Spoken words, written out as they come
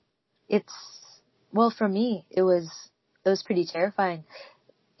for me, it was pretty terrifying.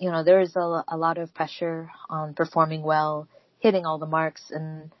 There is a lot of pressure on performing well, hitting all the marks,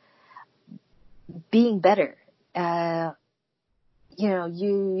 and being better. You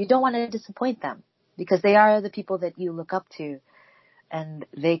don't want to disappoint them because they are the people that you look up to, and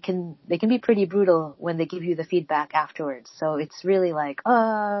they can be pretty brutal when they give you the feedback afterwards. So it's really like,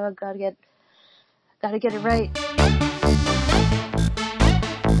 oh, gotta get it right.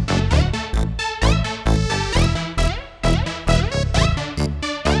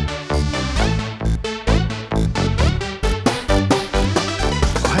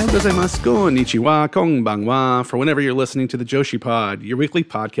 Gozaimasu, konnichiwa, konbanwa, for whenever you're listening to the Joshi Pod, your weekly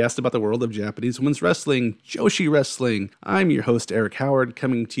podcast about the world of Japanese women's wrestling, Joshi Wrestling. I'm your host, Eric Howard,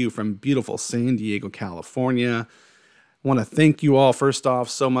 coming to you from beautiful San Diego, California. I want to thank you all, first off,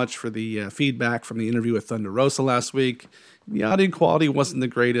 so much for the feedback from the interview with Thunder Rosa last week. The audio quality wasn't the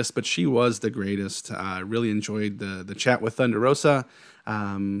greatest, but she was the greatest. I really enjoyed the chat with Thunder Rosa.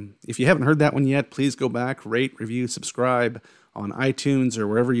 If you haven't heard that one yet, please go back, rate, review, subscribe on iTunes or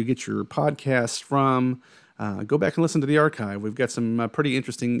wherever you get your podcasts from. Go back and listen to the archive. We've got some pretty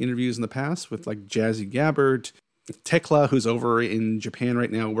interesting interviews in the past with like Jazzy Gabbard, Tekla, who's over in Japan right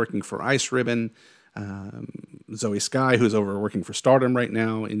now working for Ice Ribbon, Zoe Sky, who's over working for Stardom right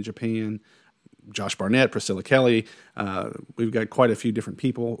now in Japan, Josh Barnett, Priscilla Kelly. We've got quite a few different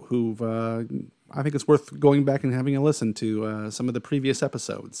people who've, I think it's worth going back and having a listen to some of the previous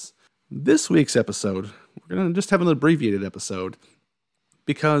episodes. This week's episode, we're going to just have an abbreviated episode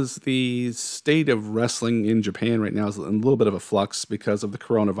because the state of wrestling in Japan right now is in a little bit of a flux because of the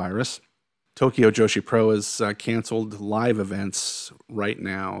coronavirus. Tokyo Joshi Pro has canceled live events right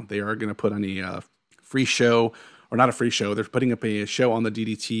now. They are going to put on a free show, or not a free show. They're putting up a show on the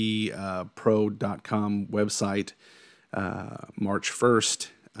DDTpro.com website March 1st.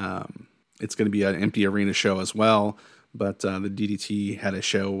 It's going to be an empty arena show as well. But the DDT had a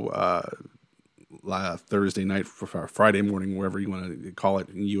show Thursday night for Friday morning, wherever you want to call it,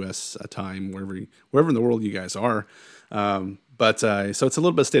 in U.S. time, wherever in the world you guys are. So it's a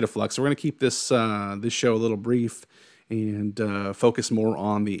little bit of state of flux. So we're going to keep this show a little brief and focus more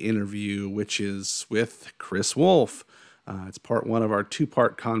on the interview, which is with Kris Wolf. It's part one of our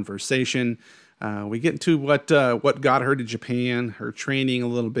two-part conversation. We get into what got her to Japan, her training a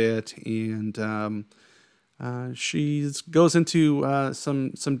little bit, and she goes into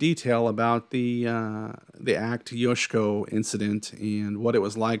some detail about the Act Yoshiko incident and what it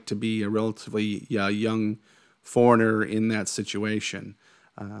was like to be a relatively young foreigner in that situation.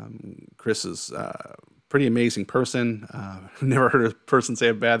 Kris is a pretty amazing person. Never heard a person say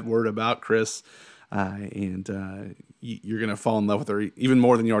a bad word about Kris, and you're going to fall in love with her even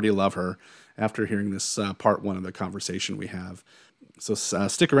more than you already love her after hearing this part one of the conversation we have. So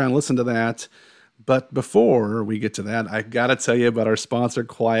stick around, listen to that. But before we get to that, I got to tell you about our sponsor,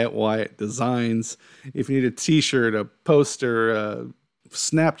 Quiet Wyatt Designs. If you need a t-shirt, a poster, a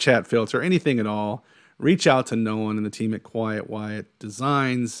Snapchat filter, anything at all, reach out to Nolan and the team at Quiet Wyatt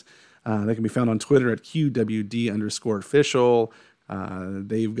Designs. They can be found on Twitter at QWD_official.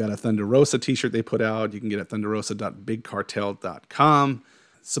 They've got a Thunder Rosa t-shirt they put out. You can get it at thunderrosa.bigcartel.com.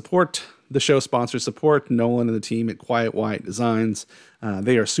 Support the show sponsors, support Nolan and the team at Quiet Wyatt Designs.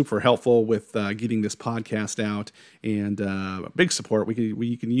 They are super helpful with getting this podcast out, and big support.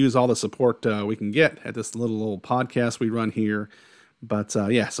 We can use all the support we can get at this little podcast we run here. But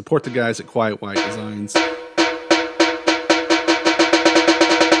support the guys at Quiet Wyatt Designs.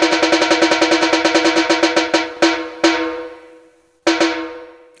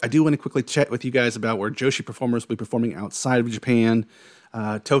 I do want to quickly chat with you guys about where Joshi performers will be performing outside of Japan.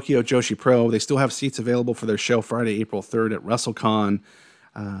 Tokyo Joshi Pro, they still have seats available for their show Friday, April 3rd at WrestleCon.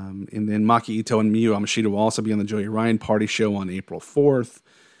 And then Maki Ito and Miyu Amashita will also be on the Joey Ryan Party Show on April 4th.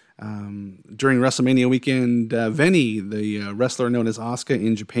 During WrestleMania weekend, Veni, the wrestler known as Asuka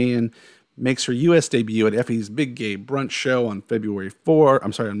in Japan, makes her U.S. debut at Effie's Big Gay Brunch Show on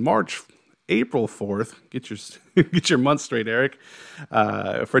April 4th. Get your month straight, Eric.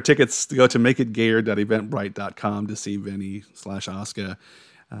 For tickets, go to makeitgayer.eventbrite.com to see Veni/Asuka.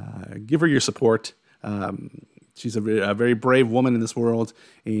 Give her your support. She's a very brave woman in this world,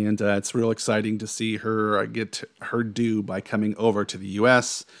 and it's real exciting to see her get her due by coming over to the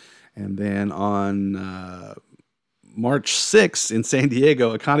U.S. And then on March 6th in San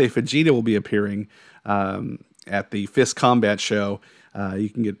Diego, Akane Fujita will be appearing at the Fist Combat Show. You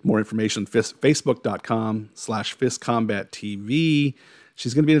can get more information on facebook.com/fistcombattv.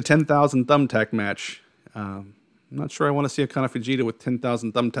 She's going to be in a 10,000 thumbtack match. I'm not sure I want to see Akane Fujita with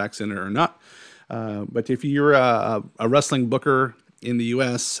 10,000 thumbtacks in her or not. But if you're a wrestling booker in the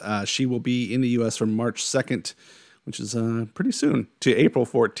U.S. She will be in the U.S. from March 2nd, which is pretty soon, to April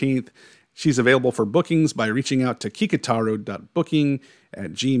 14th. She's available for bookings by reaching out to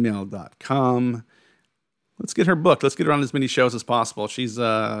kikataro.booking@gmail.com. Let's get her booked. Let's get her on as many shows as possible. She's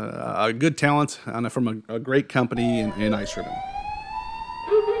a good talent from a great company in Ice Ribbon.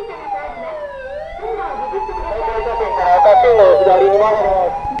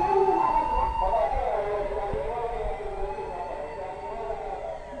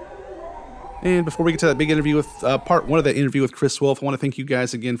 And before we get to that big interview with part one of that interview with Kris Wolf, I want to thank you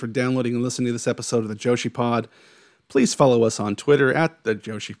guys again for downloading and listening to this episode of the Joshi Pod. Please follow us on Twitter at the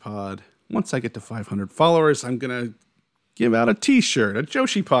Joshi Pod. Once I get to 500 followers, I'm going to give out a t-shirt, a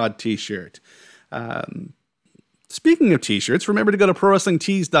Joshi Pod t-shirt. Speaking of t-shirts, remember to go to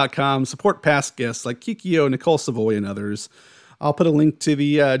ProWrestlingTees.com, support past guests like Kikyo, Nicole Savoy, and others. I'll put a link to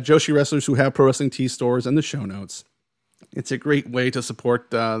the Joshi wrestlers who have Pro Wrestling Tees stores in the show notes. It's a great way to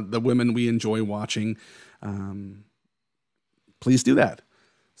support the women we enjoy watching. Please do that.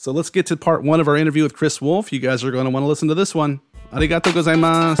 So let's get to part one of our interview with Kris Wolf. You guys are going to want to listen to this one. Arigato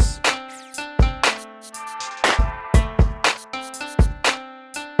gozaimasu.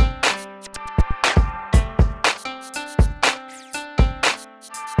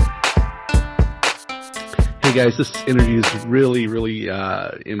 Hey guys, this interview is really, really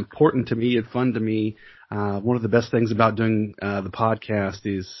important to me and fun to me. One of the best things about doing the podcast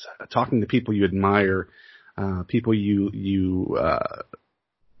is talking to people you admire, people you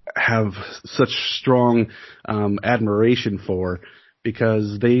have such strong admiration for,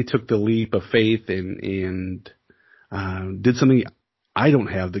 because they took the leap of faith and did something I don't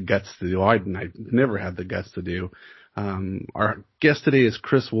have the guts to do. I never had the guts to do. Our guest today is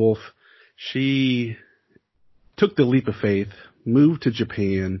Kris Wolf. She took the leap of faith, moved to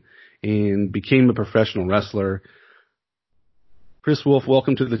Japan, and became a professional wrestler. Kris Wolf,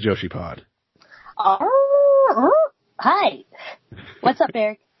 welcome to the Joshi Pod. Hi. What's up,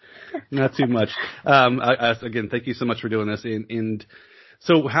 Eric? Not too much. Again, thank you so much for doing this. And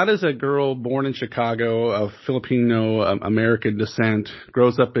so how does a girl born in Chicago of Filipino American descent,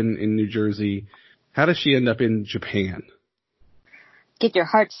 grows up in New Jersey, how does she end up in Japan? Get your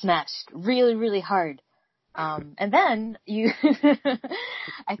heart smashed really, really hard. And then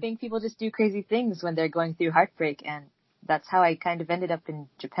I think people just do crazy things when they're going through heartbreak, and that's how I kind of ended up in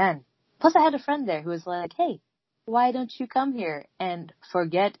Japan. Plus I had a friend there who was like, hey, why don't you come here and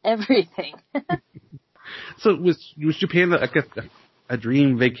forget everything? So was Japan a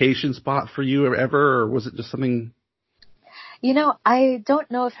dream vacation spot for you ever, or was it just something? You know, I don't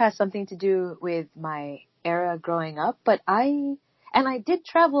know if it has something to do with my era growing up, but I did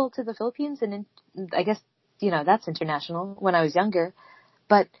travel to the Philippines, and I guess, that's international when I was younger,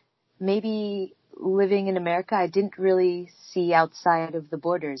 but maybe living in America, I didn't really see outside of the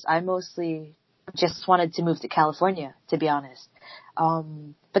borders. I mostly just wanted to move to California, to be honest.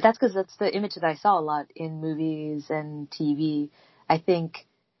 But that's because that's the image that I saw a lot in movies and TV. I think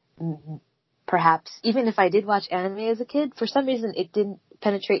perhaps even if I did watch anime as a kid, for some reason it didn't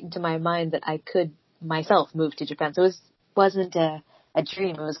penetrate into my mind that I could myself move to Japan. So it wasn't a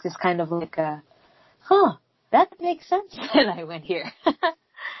dream. It was just kind of like that makes sense that I went here.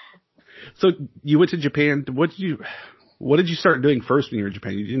 So you went to Japan. What did you start doing first when you were in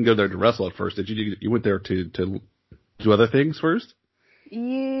Japan? You didn't go there to wrestle at first, did you? You went there to do other things first?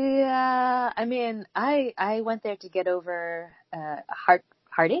 Yeah, I mean, I went there to get over a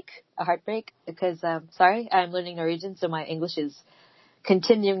heartbreak, because sorry, I'm learning Norwegian, so my English is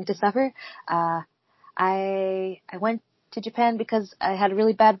continuing to suffer. I went to Japan because I had a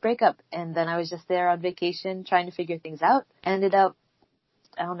really bad breakup, and then I was just there on vacation trying to figure things out. Ended up,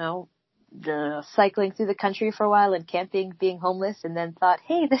 I don't know, cycling through the country for a while and camping, being homeless, and then thought,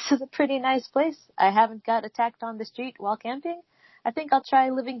 hey, this is a pretty nice place. I haven't got attacked on the street while camping. I think I'll try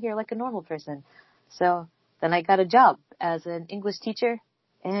living here like a normal person. So then I got a job as an English teacher,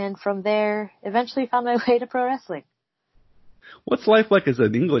 and from there eventually found my way to pro wrestling. What's life like as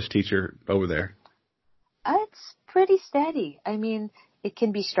an English teacher over there? It's pretty steady. I mean, it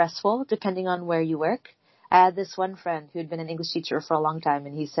can be stressful depending on where you work. I had this one friend who had been an English teacher for a long time,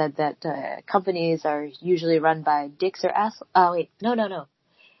 and he said that companies are usually run by dicks or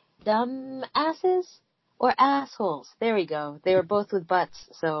dumb asses or assholes. There we go. They were both with butts,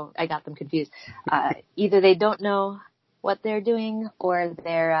 so I got them confused. Either they don't know what they're doing, or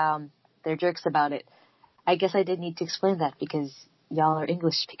they're jerks about it. I guess I did need to explain that because y'all are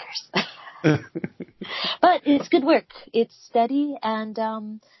English speakers. But it's good work. It's steady, and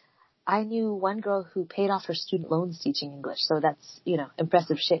I knew one girl who paid off her student loans teaching English, so that's,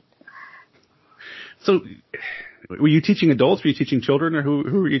 impressive shit. So Were you teaching adults? Were you teaching children, or who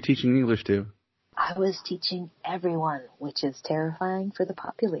were you teaching English to? I was teaching everyone, which is terrifying for the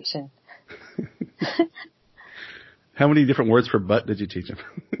population. How many different words for butt did you teach them?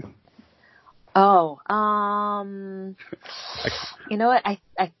 You know what? I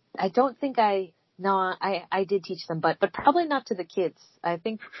don't think I did teach them, but probably not to the kids. I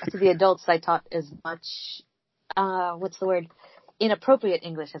think to the adults I taught as much, inappropriate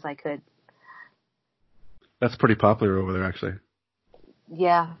English as I could. That's pretty popular over there, actually.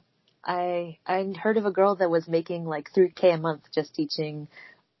 Yeah. I heard of a girl that was making like $3,000 a month just teaching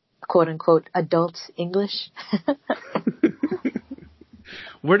quote unquote adult English.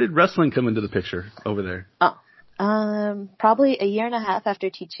 Where did wrestling come into the picture over there? Probably a year and a half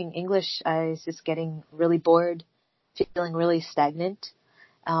after teaching English, I was just getting really bored, feeling really stagnant.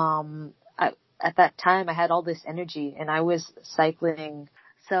 At that time I had all this energy and I was cycling.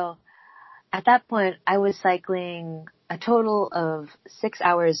 So at that point I was cycling a total of 6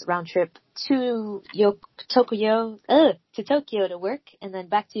 hours round trip to Tokyo to work, and then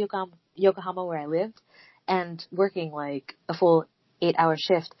back to Yokohama where I lived, and working like a full 8-hour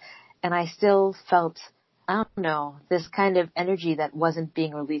shift. And I still felt, I don't know, this kind of energy that wasn't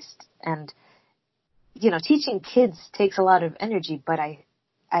being released. And, teaching kids takes a lot of energy, but I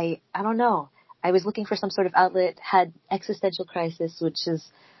don't know. I was looking for some sort of outlet, had existential crisis, which is,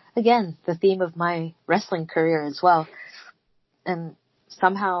 again, the theme of my wrestling career as well. And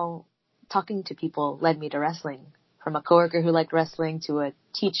somehow talking to people led me to wrestling, from a coworker who liked wrestling to a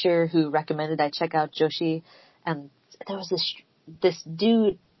teacher who recommended I check out Joshi. And there was this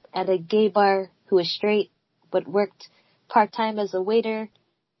dude at a gay bar who was straight but worked part-time as a waiter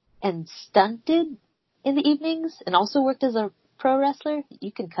and stunted in the evenings and also worked as a pro wrestler.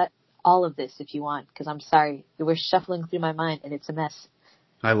 You can cut all of this if you want, because I'm sorry, we're shuffling through my mind and it's a mess.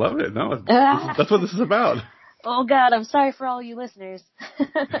 I love it. No, that's what this is about. Oh God, I'm sorry for all you listeners.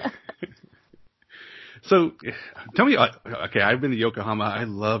 So, tell me, okay, I've been to Yokohama. I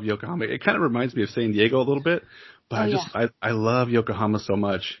love Yokohama. It kind of reminds me of San Diego a little bit, but I love Yokohama so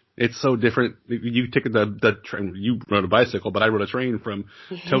much. It's so different. You take the train, you rode a bicycle, but I rode a train from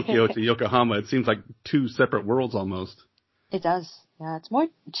Tokyo to Yokohama. It seems like two separate worlds almost. It does. Yeah, it's more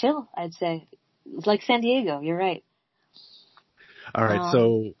chill, I'd say. It's like San Diego. You're right. All right.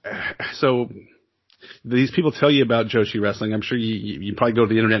 So these people tell you about Joshi wrestling. I'm sure you probably go to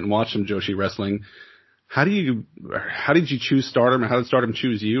the internet and watch some Joshi wrestling. How did you choose Stardom, or how did Stardom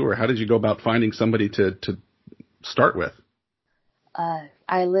choose you, or how did you go about finding somebody to start with?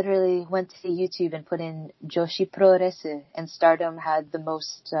 I literally went to YouTube and put in Joshi Pro Resu, and Stardom had the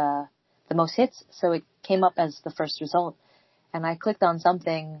most hits, so it came up as the first result. And I clicked on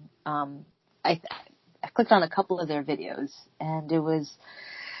something. I clicked on a couple of their videos, and it was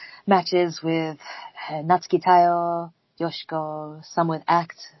matches with Natsuki Tayo, Yoshiko, some with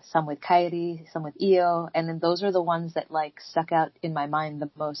Act, some with Kairi, some with Io, and then those are the ones that stuck out in my mind the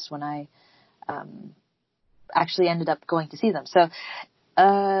most when I actually ended up going to see them. So,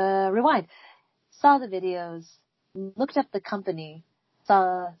 rewind. Saw the videos, looked up the company,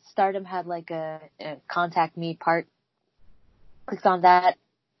 saw Stardom had a contact me part, clicked on that,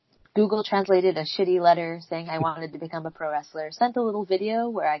 Google translated a shitty letter saying I wanted to become a pro wrestler, sent a little video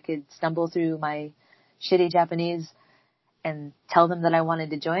where I could stumble through my shitty Japanese and tell them that I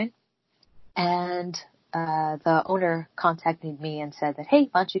wanted to join. And the owner contacted me and said that, hey,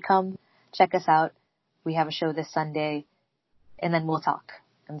 why don't you come check us out? We have a show this Sunday, and then we'll talk.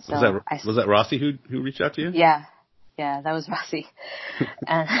 And so was that Rossi who reached out to you? Yeah, that was Rossi.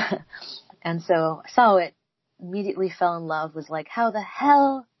 and so I saw it, immediately fell in love, was like, how the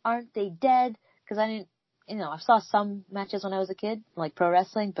hell aren't they dead? Because I didn't, I saw some matches when I was a kid, like pro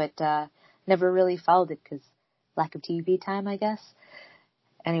wrestling, but never really followed it because lack of TV time, I guess.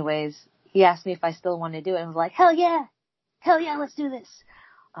 Anyways, he asked me if I still wanted to do it, and I was like, hell yeah, let's do this.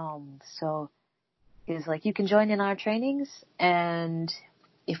 So he was like, you can join in our trainings, and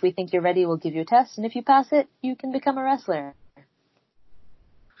if we think you're ready, we'll give you a test, and if you pass it, you can become a wrestler.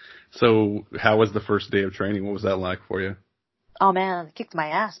 So how was the first day of training? What was that like for you? Oh man, it kicked my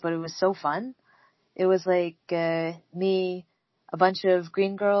ass, but it was so fun. It was like me, a bunch of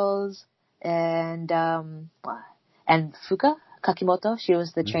green girls, and Fuka Kakimoto. She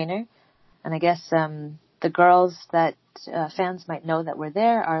was the trainer, and I guess the girls that fans might know that were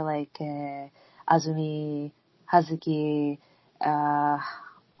there are like Azumi, Hazuki,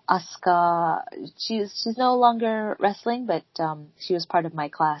 Asuka. She's no longer wrestling, but she was part of my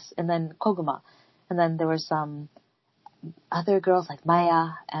class, and then Koguma, and then there were some other girls like Maya,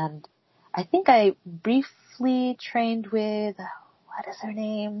 and I think I briefly trained with, what is her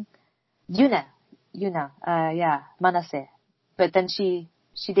name? Yuna. Yuna, yeah, Manase. But then she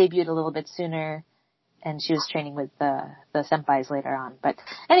debuted a little bit sooner, and she was training with the senpais later on. But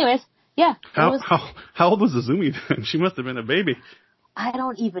anyways, yeah. How old was Azumi then? She must have been a baby. I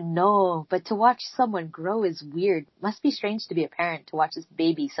don't even know, but to watch someone grow is weird. Must be strange to be a parent, to watch this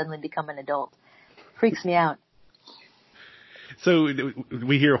baby suddenly become an adult. Freaks me out. So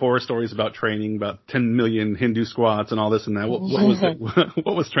we hear horror stories about training, about 10 million Hindu squats and all this and that. What was it?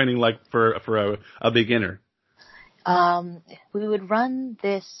 What was training like for a beginner? We would run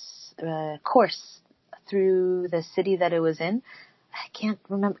this course through the city that it was in. I can't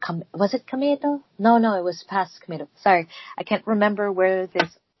remember. Was it Kamedo? No, it was past Kamedo. Sorry. I can't remember where this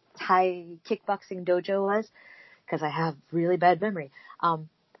Thai kickboxing dojo was because I have really bad memory.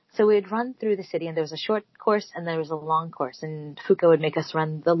 So we'd run through the city, and there was a short course and there was a long course, and Fuka would make us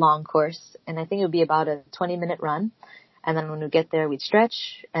run the long course, and I think it would be about a 20-minute run. And then when we get there, we'd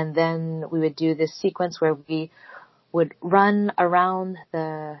stretch, and then we would do this sequence where we would run around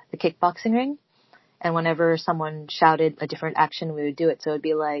the kickboxing ring. And whenever someone shouted a different action, we would do it. So it'd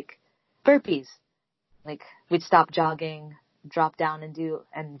be like burpees. Like we'd stop jogging, drop down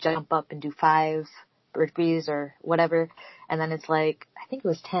and jump up and do 5 burpees or whatever. And then it's like, I think it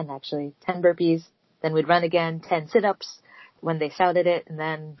was 10 actually, 10 burpees. Then we'd run again, 10 sit-ups when they shouted it, and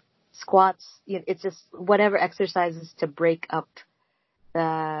then squats. You know, it's just whatever exercises to break up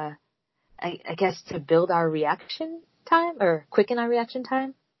I guess to build our reaction time or quicken our reaction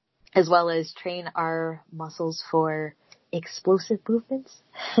time, as well as train our muscles for explosive movements.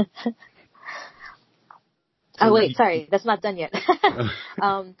 Oh wait, sorry, that's not done yet.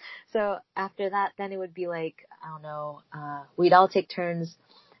 So after that, then it would be like, I don't know, we'd all take turns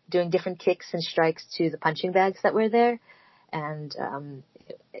doing different kicks and strikes to the punching bags that were there. And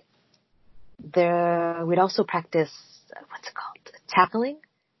we'd also practice, what's it called? Tackling,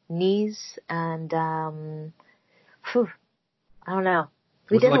 knees, and I don't know.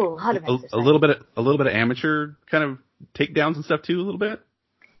 We did a lot of exercise. A little bit of amateur kind of takedowns and stuff too, a little bit.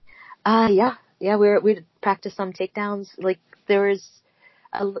 Yeah. We'd practice some takedowns. Like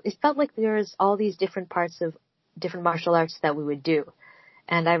it felt like there was all these different parts of different martial arts that we would do.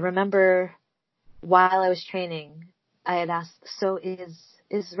 And I remember while I was training, I had asked, "So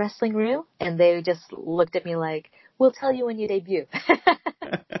is wrestling real?" And they just looked at me like, "We'll tell you when you debut."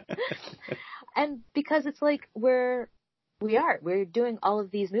 And because it's like we're doing all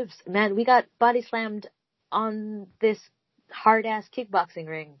of these moves. Man, we got body slammed on this hard ass kickboxing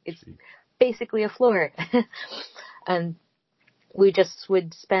ring. It's basically a floor. And we just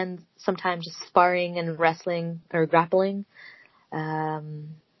would spend some time just sparring and wrestling or grappling.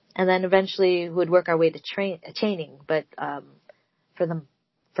 And then eventually would work our way to chaining. But,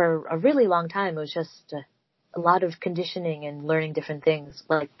 for a really long time, it was just a lot of conditioning and learning different things.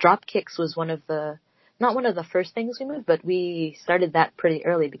 Like drop kicks was not one of the first things we moved, but we started that pretty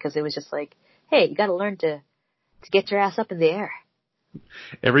early because it was just like, hey, you got to learn to get your ass up in the air.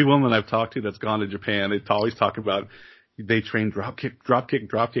 Every woman I've talked to that's gone to Japan, they always talk about they train drop kick.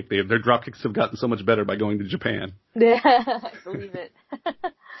 Their drop kicks have gotten so much better by going to Japan. Yeah, I believe it.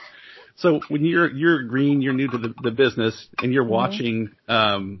 So when you're green, you're new to the business, and you're watching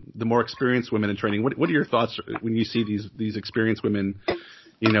the more experienced women in training. What are your thoughts when you see these experienced women,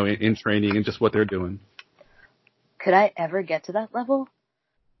 in training and just what they're doing? Could I ever get to that level?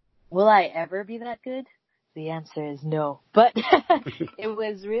 Will I ever be that good? The answer is no. But it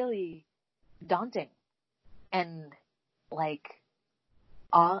was really daunting and like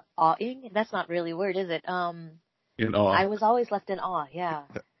awing. That's not really a word, is it? In awe. I was always left in awe. Yeah.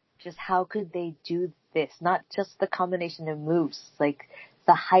 Just how could they do this? Not just the combination of moves, like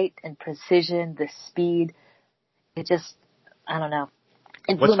the height and precision, the speed. It just, I don't know.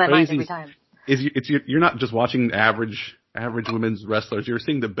 It blew my mind every time. You're not just watching average women's wrestlers. You're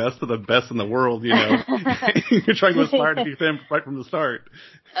seeing the best of the best in the world, You're trying to aspire to be them right from the start.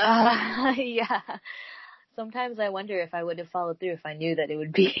 Yeah. Sometimes I wonder if I would have followed through if I knew that it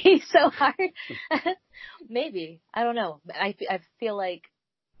would be so hard. Maybe. I don't know. I feel like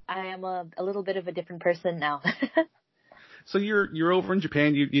I am a little bit of a different person now. So you're over in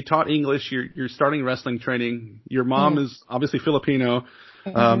Japan. You taught English. You're starting wrestling training. Your mom is obviously Filipino.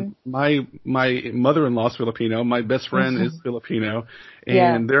 My mother-in-law's Filipino. My best friend is Filipino,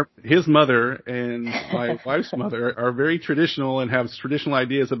 and his mother and my wife's mother are very traditional and have traditional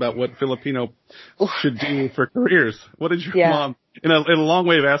ideas about what Filipino should do for careers. What did your mom? In a long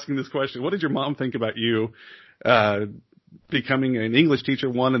way of asking this question, what did your mom think about you becoming an English teacher,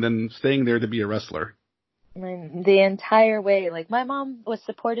 and then staying there to be a wrestler? The entire way, like my mom was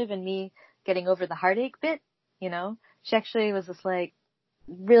supportive in me getting over the heartache bit. She actually was just like,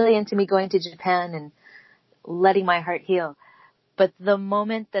 really into me going to Japan and letting my heart heal. But the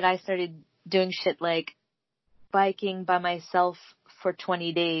moment that I started doing shit like biking by myself for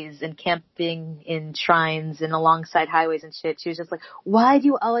 20 days and camping in shrines and alongside highways and shit, she was just like, why do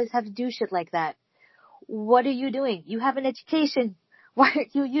you always have to do shit like that? What are you doing? You have an education. Why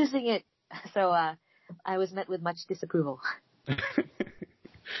aren't you using it? So, I was met with much disapproval.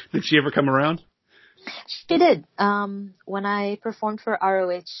 Did she ever come around? She did. When I performed for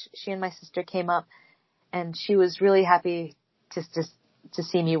ROH, she and my sister came up, and she was really happy to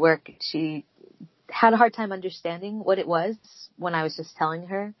see me work. She had a hard time understanding what it was when I was just telling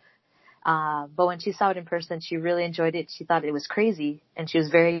her. But when she saw it in person, she really enjoyed it. She thought it was crazy, and she was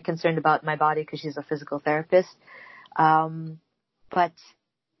very concerned about my body because she's a physical therapist. But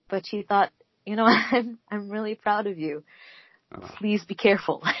she thought, you know, I'm really proud of you. Please be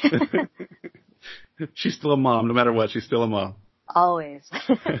careful. She's still a mom, no matter what. She's still a mom. Always.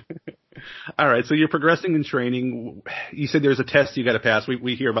 All right. So you're progressing in training. You said there's a test you got to pass.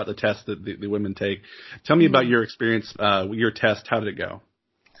 We hear about the test that the women take. Tell me about your experience, your test. How did it go?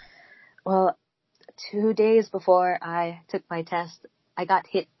 Well, 2 days before I took my test, I got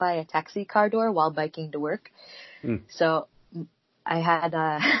hit by a taxi car door while biking to work. So I had,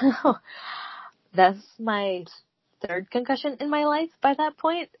 that's my third concussion in my life by that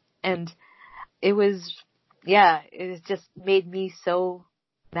point. And it just made me so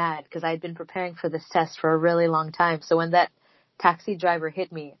mad because I'd been preparing for this test for a really long time. So when that taxi driver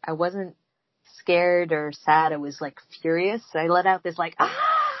hit me, I wasn't scared or sad. I was like furious. I let out this like,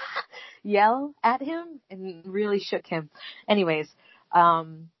 yell at him and really shook him. Anyways,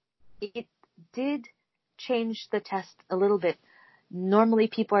 it did change the test a little bit. Normally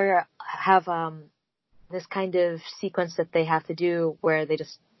people have this kind of sequence that they have to do where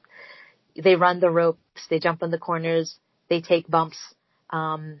they run the ropes, they jump on the corners, they take bumps,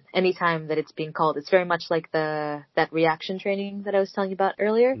 anytime that it's being called. It's very much like that reaction training that I was telling you about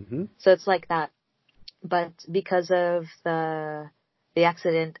earlier. Mm-hmm. So it's like that. But because of the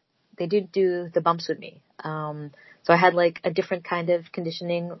accident, they did do the bumps with me. So I had like a different kind of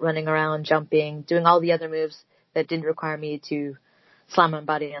conditioning, running around, jumping, doing all the other moves that didn't require me to slam my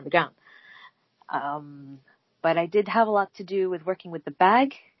body on the ground. But I did have a lot to do with working with the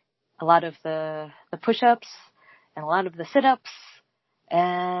bag, a lot of the push-ups, and a lot of the sit-ups,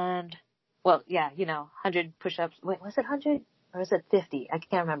 and, 100 push-ups. Wait, was it 100? Or was it 50? I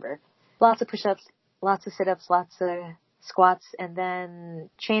can't remember. Lots of push-ups, lots of sit-ups, lots of squats, and then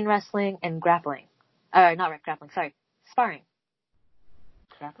chain wrestling and grappling. Not grappling, sorry. Sparring.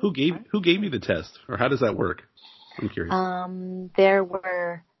 Grappling? Who gave you the test? Or how does that work? I'm curious. There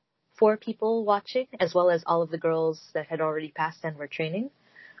were 4 people watching, as well as all of the girls that had already passed and were training.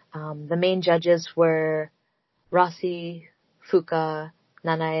 The main judges were Rossi, Fuka,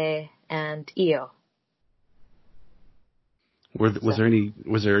 Nanae, and Io. Was there any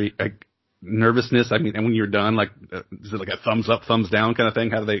nervousness? I mean, and when you're done, like, is it like a thumbs up, thumbs down kind of thing?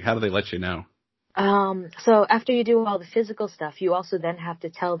 How do they let you know? So after you do all the physical stuff, you also then have to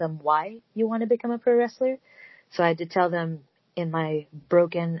tell them why you want to become a pro wrestler. So I had to tell them in my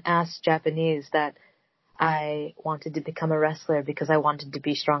broken ass Japanese that I wanted to become a wrestler because I wanted to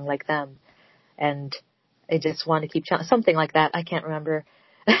be strong like them. And I just want to keep something like that. I can't remember.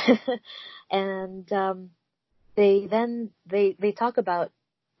 And, they talk about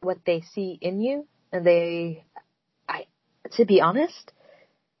what they see in you. And to be honest,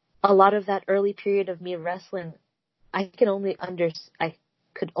 a lot of that early period of me wrestling, I could only understand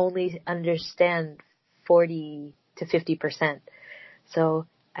 40 to 50%. So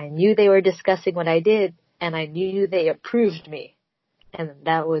I knew they were discussing what I did, and I knew they approved me. And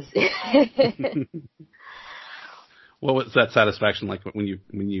that was it. What was that satisfaction like when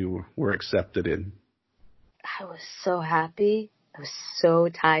you were accepted in? I was so happy. I was so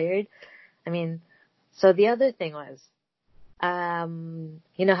tired. I mean, so the other thing was,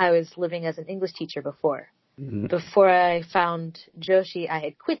 you know how I was living as an English teacher before? Mm-hmm. Before I found Joshi, I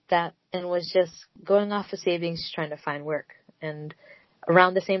had quit that and was just going off of savings trying to find work. And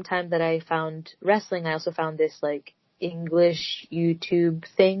around the same time that I found wrestling, I also found this like English YouTube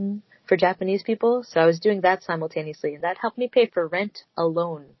thing for Japanese people. So I was doing that simultaneously, and that helped me pay for rent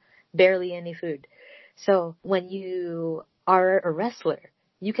alone, barely any food. So when you are a wrestler,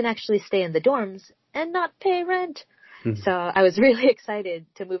 you can actually stay in the dorms and not pay rent. Mm-hmm. So I was really excited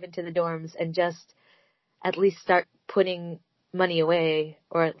to move into the dorms and just at least start putting money away,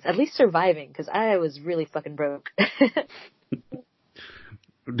 or at least surviving, because I was really fucking broke.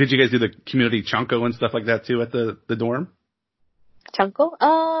 Did you guys do the community chanko and stuff like that too at the dorm? Chanko?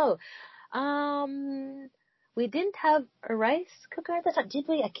 Oh, we didn't have a rice cooker at the time, did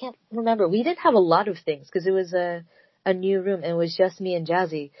we? I can't remember. We didn't have a lot of things because it was a new room and it was just me and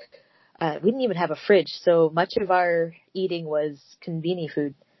Jazzy. We didn't even have a fridge, so much of our eating was convenience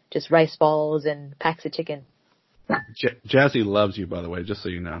food, just rice balls and packs of chicken. Jazzy loves you, by the way, just so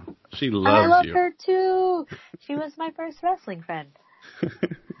you know. She loves you. I love her too. She was my first wrestling friend.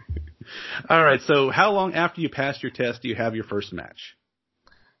 All right, so how long after you passed your test do you have your first match?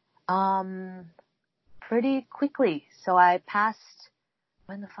 Pretty quickly. So I passed,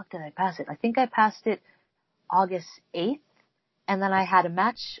 when the fuck did I pass it? I think I passed it August 8th, and then I had a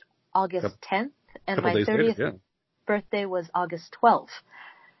match August 10th, and my 30th birthday was August 12th.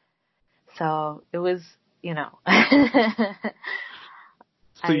 So it was, you know.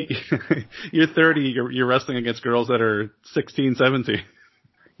 So you're 30, you're wrestling against girls that are 16, 17.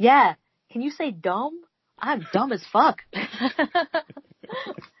 Yeah. Can you say dumb? I'm dumb as fuck.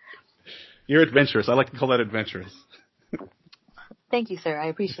 You're adventurous. I like to call that adventurous. Thank you, sir. I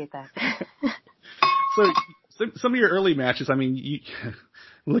appreciate that. So some of your early matches, I mean,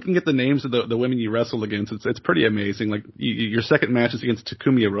 looking at the names of the women you wrestled against, it's pretty amazing. Like your second match is against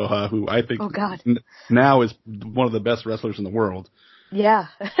Takumi Iroha, who I think now is one of the best wrestlers in the world. Yeah.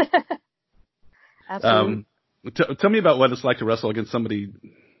 Absolutely. Tell me about what it's like to wrestle against somebody.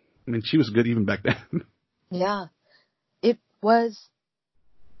 I mean, she was good even back then. Yeah. It was,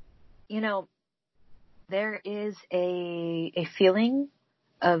 you know, there is a feeling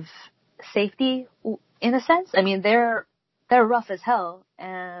of safety in a sense. I mean, they're rough as hell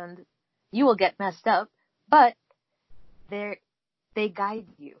and you will get messed up, but they guide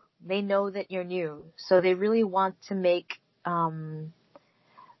you. They know that you're new. So they really want to make the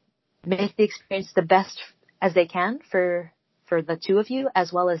experience the best as they can for the two of you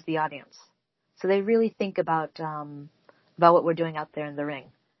as well as the audience. So they really think about what we're doing out there in the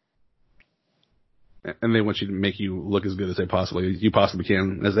ring. And they want you to make you look as good as they possibly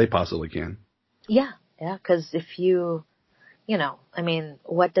can. Yeah, because if you know, I mean,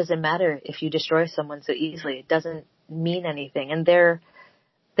 what does it matter if you destroy someone so easily? It doesn't mean anything. And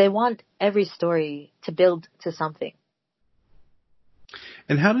they want every story to build to something.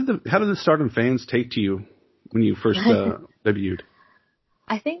 And how did the Stardom fans take to you when you first debuted?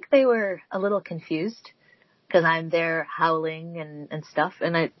 I think they were a little confused because I'm there howling and stuff.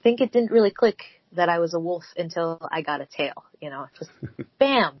 And I think it didn't really click that I was a wolf until I got a tail, you know, just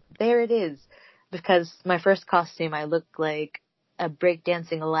bam, there it is. Because my first costume, I looked like a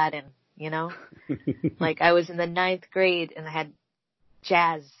breakdancing Aladdin, you know, like I was in the 9th grade and I had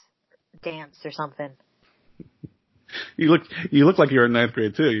jazz dance or something. You look like you're in 9th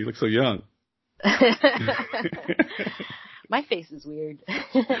grade too. You look so young. My face is weird.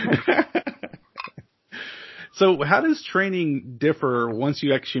 So how does training differ once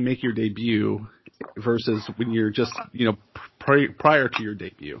you actually make your debut versus when you're just, you know, prior to your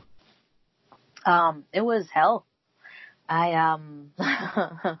debut? It was hell.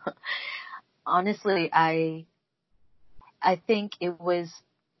 Honestly, I think it was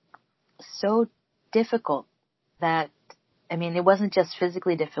so difficult that, I mean, it wasn't just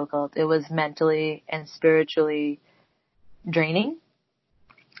physically difficult. It was mentally and spiritually draining.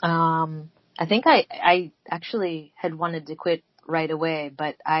 I think I actually had wanted to quit right away,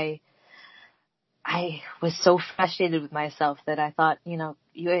 but I was so frustrated with myself that I thought, you know,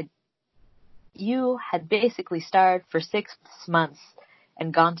 you had basically starved for 6 months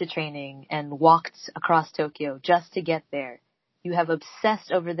and gone to training and walked across Tokyo just to get there. You have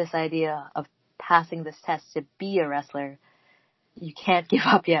obsessed over this idea of passing this test to be a wrestler. You can't give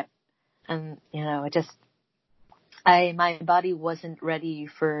up yet. And, you know, my body wasn't ready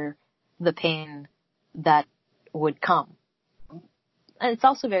for the pain that would come. And it's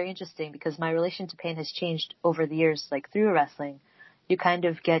also very interesting because my relation to pain has changed over the years, like through wrestling. You kind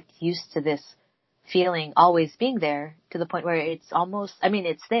of get used to this feeling always being there to the point where it's almost, I mean,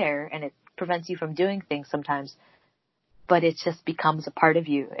 it's there and it prevents you from doing things sometimes, but it just becomes a part of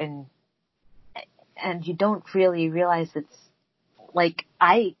you and you don't really realize it's like,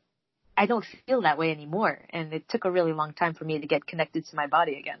 I don't feel that way anymore. And it took a really long time for me to get connected to my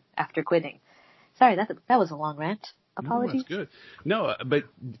body again after quitting. Sorry, that was a long rant. Apologies. No, that's good. No, but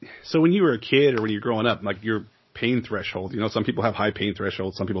so when you were a kid or when you were growing up, like your pain threshold, you know, some people have high pain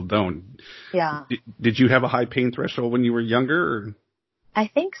thresholds, some people don't. Yeah. Did you have a high pain threshold when you were younger? Or? I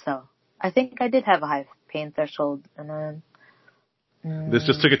think so. I think I did have a high pain threshold. And then, this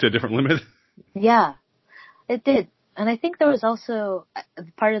just took it to a different limit? Yeah, it did. And I think there was also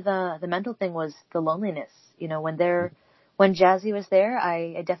part of the mental thing was the loneliness. You know, when Jazzy was there,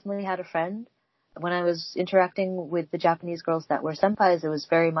 I definitely had a friend. When I was interacting with the Japanese girls that were senpais,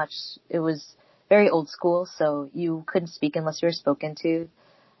 it was very old school, so you couldn't speak unless you were spoken to.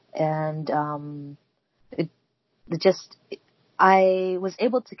 And it just, I was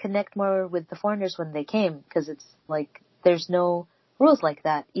able to connect more with the foreigners when they came, because it's like there's no rules like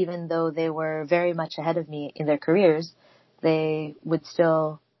that. Even though they were very much ahead of me in their careers, they would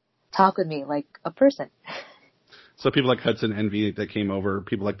still talk with me like a person. So people like Hudson Envy that came over,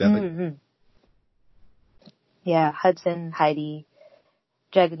 people like that. Mm-hmm. Yeah, Hudson, Heidi,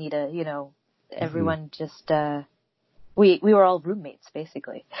 Dragonita, everyone just, we were all roommates,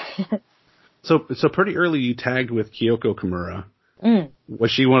 basically. So pretty early you tagged with Kyoko Kimura. Mm.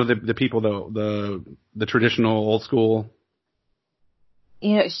 Was she one of the people, the traditional old school?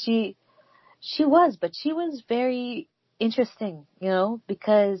 She was, but she was very interesting,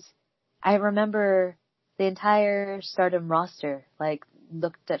 because I remember the entire Stardom roster, like,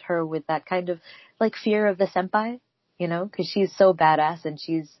 looked at her with that kind of, like, fear of the senpai, because she's so badass, and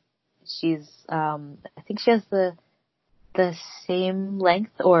she's, I think she has the same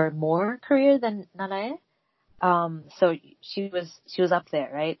length or more career than Nanae. So she was up there,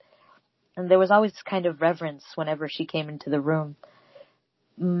 right? And there was always kind of reverence whenever she came into the room.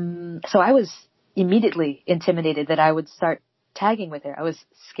 So I was immediately intimidated that I would start tagging with her. I was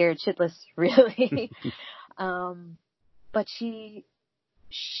scared shitless, really. But she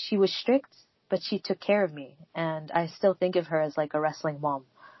was strict, but she took care of me, and I still think of her as like a wrestling mom.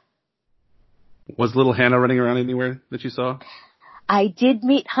 Was little Hannah running around anywhere that you saw? I did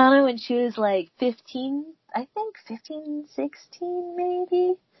meet Hannah when she was like 15, I think 15, 16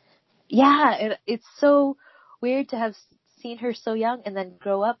 maybe. Yeah, it's so weird to have seen her so young and then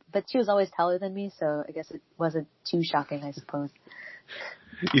grow up, but she was always taller than me, so I guess it wasn't too shocking, I suppose.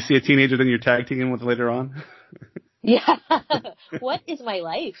 You see a teenager then you're tag teaming with later on? Yeah. What is my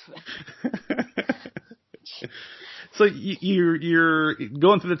life? So you're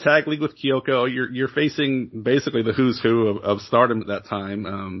going through the tag league with Kyoko. You're facing basically the who's who of Stardom at that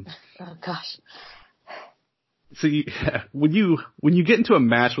time. Oh gosh. So when you get into a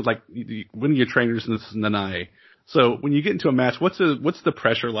match with like one of your trainers, and this is Nanae. So when you get into a match, what's the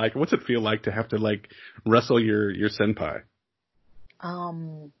pressure like? What's it feel like to have to like wrestle your senpai?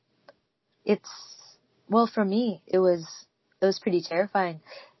 Well, for me, it was pretty terrifying.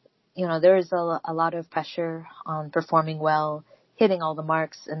 There was a lot of pressure on performing well, hitting all the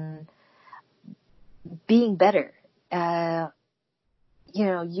marks, and being better. You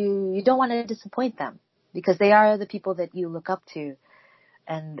don't want to disappoint them, because they are the people that you look up to,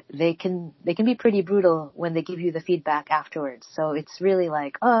 and they can be pretty brutal when they give you the feedback afterwards. So it's really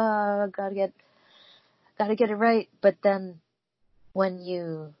like, oh, gotta get it right. But then when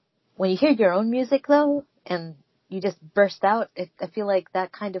you hear your own music though, and you just burst out, I feel like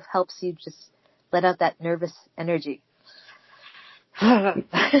that kind of helps you just let out that nervous energy.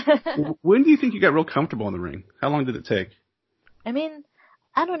 When do you think you got real comfortable in the ring? How long did it take? I mean,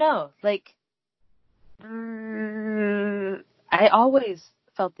 I don't know. Like, I always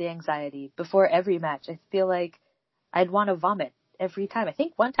felt the anxiety before every match. I feel like I'd want to vomit every time. I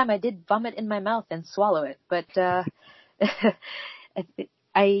think one time I did vomit in my mouth and swallow it, but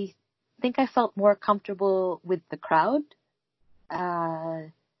I think I felt more comfortable with the crowd,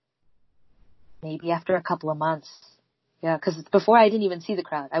 maybe after a couple of months. Yeah, because before I didn't even see the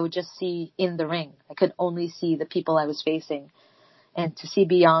crowd. I would just see in the ring. I could only see the people I was facing. And to see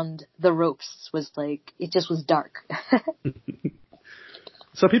beyond the ropes was like, it just was dark.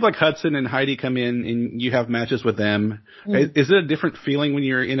 So people like Hudson and Heidi come in and you have matches with them. Mm. Is it a different feeling when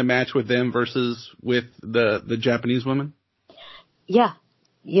you're in a match with them versus with the Japanese women? Yeah.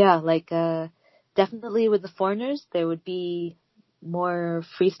 Like, definitely with the foreigners, there would be more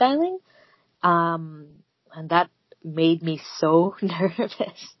freestyling. And that made me so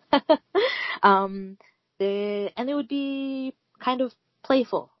nervous. And it would be kind of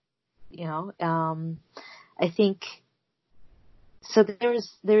playful, I think. So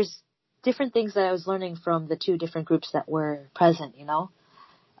there's different things that I was learning from the two different groups that were present,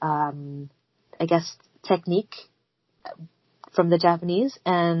 I guess technique from the Japanese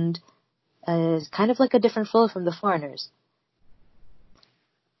and kind of like a different flow from the foreigners.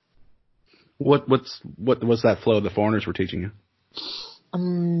 What was that flow the foreigners were teaching you? I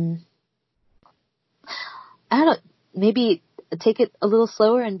don't know, maybe take it a little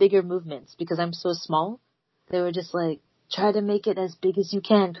slower and bigger movements, because I'm so small. They were just like, try to make it as big as you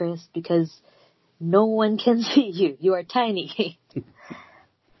can, Kris, because no one can see you. You are tiny.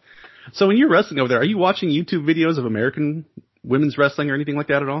 So when you're wrestling over there, are you watching YouTube videos of American women's wrestling or anything like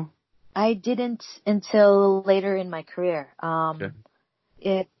that at all? I didn't until later in my career. Okay.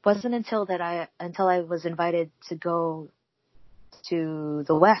 It wasn't until I was invited to go to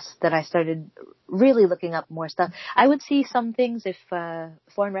the West that I started really looking up more stuff. I would see some things if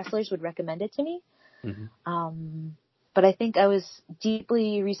foreign wrestlers would recommend it to me. But I think I was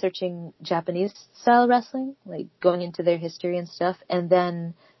deeply researching Japanese style wrestling, like going into their history and stuff. And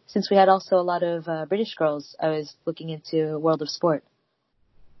then since we had also a lot of British girls, I was looking into World of Sport.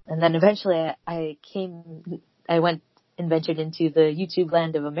 And then eventually I went and ventured into the YouTube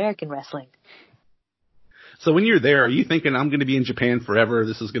land of American wrestling. So when you're there, are you thinking, I'm going to be in Japan forever,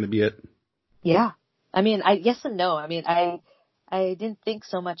 this is going to be it? Yeah. I mean, yes and no. I mean, I didn't think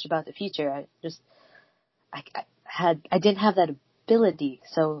so much about the future. I didn't have that ability,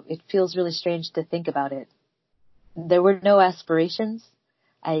 so it feels really strange to think about it. There were no aspirations.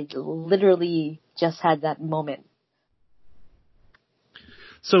 I literally just had that moment.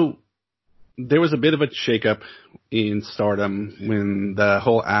 So there was a bit of a shakeup in Stardom when the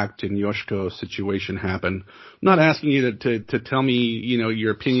whole Act and Yoshiko situation happened. I'm not asking you to tell me,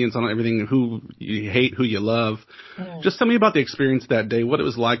 your opinions on everything, who you hate, who you love. Just tell me about the experience that day, what it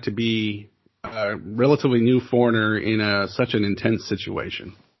was like to be a relatively new foreigner in such an intense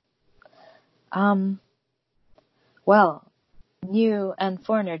situation. Well, new and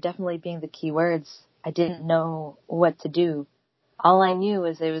foreigner definitely being the key words. I didn't know what to do. All I knew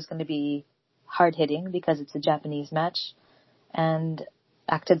was it was going to be hard hitting because it's a Japanese match. And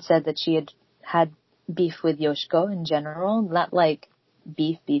Act had said that she had beef with Yoshiko in general. Not like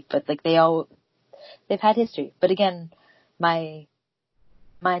beef, but like they've had history. But again, my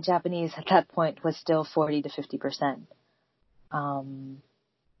Japanese at that point was still 40 to 50%.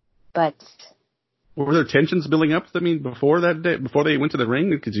 But were there tensions building up? I mean, before that day, before they went to the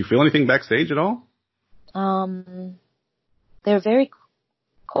ring, did you feel anything backstage at all? They're very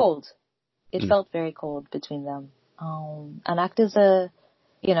cold. It felt very cold between them. And Act is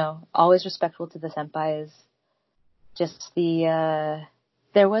always respectful to the senpais. Just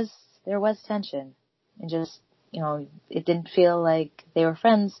there was tension, and just, it didn't feel like they were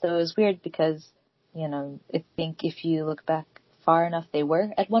friends. So it was weird because, I think if you look back far enough, they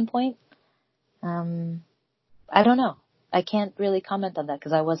were at one point. I don't know. I can't really comment on that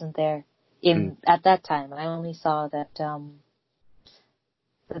because I wasn't there at that time. I only saw that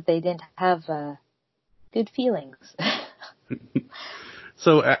that they didn't have good feelings.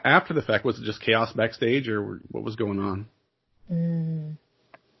 So after the fact, was it just chaos backstage, or what was going on?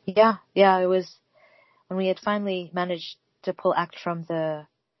 Yeah, it was when we had finally managed to pull Act from the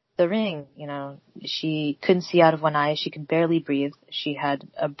ring. She couldn't see out of one eye. She could barely breathe. She had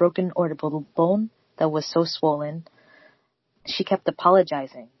a broken orbital bone that was so swollen. She kept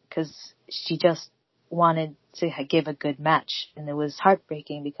apologizing because she just wanted to give a good match, and it was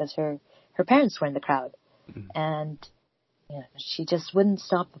heartbreaking because her parents were in the crowd, and she just wouldn't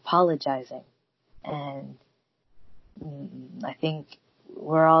stop apologizing. And I think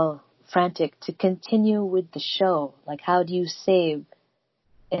we're all frantic to continue with the show. Like, how do you save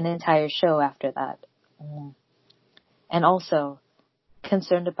an entire show after that? And also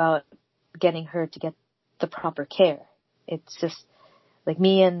concerned about getting her to get the proper care. It's just like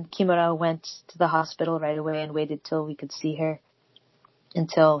me and Kimura went to the hospital right away and waited till we could see her,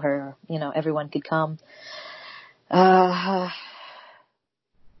 until her, everyone could come. It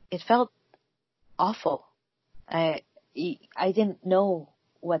felt awful. I didn't know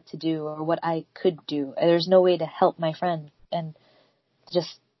what to do or what I could do. There's no way to help my friend, and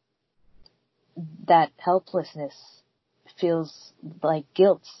just that helplessness feels like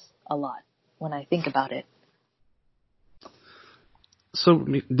guilt a lot when I think about it. So,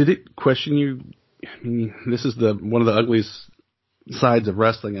 did it question you? I mean, this is one of the ugliest sides of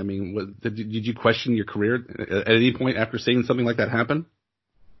wrestling. I mean, did you question your career at any point after seeing something like that happen?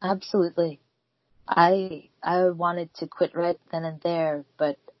 Absolutely. I wanted to quit right then and there,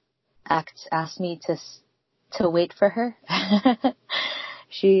 but Act asked me to wait for her.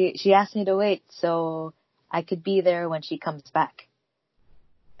 She asked me to wait so I could be there when she comes back.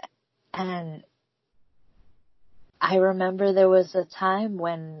 And I remember there was a time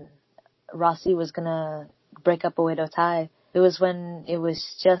when Rossi was gonna break up Oedo Tai. It was when it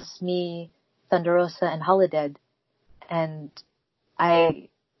was just me, Thunder Rosa, and Holodead. And I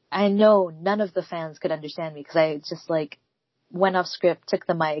know none of the fans could understand me because I just went off script, took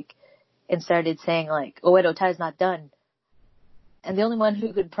the mic, and started saying Oedo Tai's not done. And the only one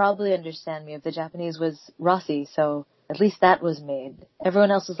who could probably understand me of the Japanese was Rossi, so at least that was made.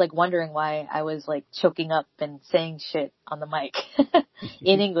 Everyone else was wondering why I was choking up and saying shit on the mic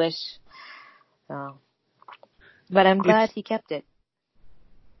in English. So, but I'm glad he kept it.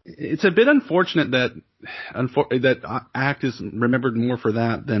 It's a bit unfortunate that Act is remembered more for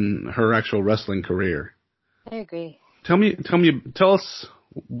that than her actual wrestling career. I agree. Tell us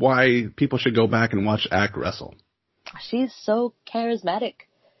why people should go back and watch Act wrestle. She's so charismatic.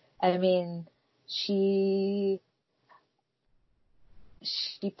 I mean, she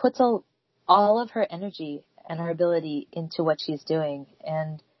puts all of her energy and her ability into what she's doing,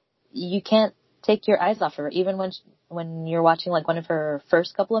 and you can't take your eyes off her. Even when you're watching like one of her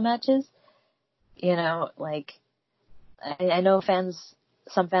first couple of matches, you know, like I know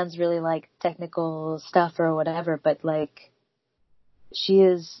some fans really like technical stuff or whatever, but like she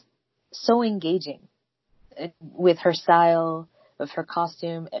is so engaging with her style, with her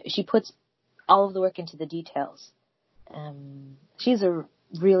costume. She puts all of the work into the details. She's a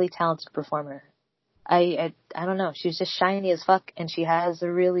really talented performer. I don't know. She's just shiny as fuck, and she has a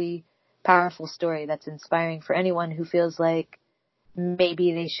really powerful story that's inspiring for anyone who feels like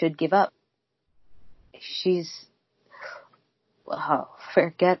maybe they should give up.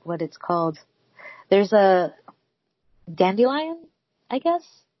 Forget what it's called. There's a dandelion, I guess.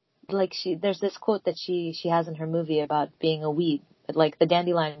 Like there's this quote that she has in her movie about being a weed, but like the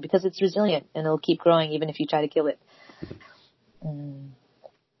dandelion, because it's resilient and it'll keep growing even if you try to kill it.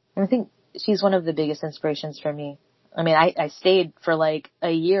 I think she's one of the biggest inspirations for me. I mean, I stayed for like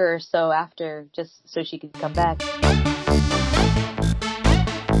a year or so after just so she could come back.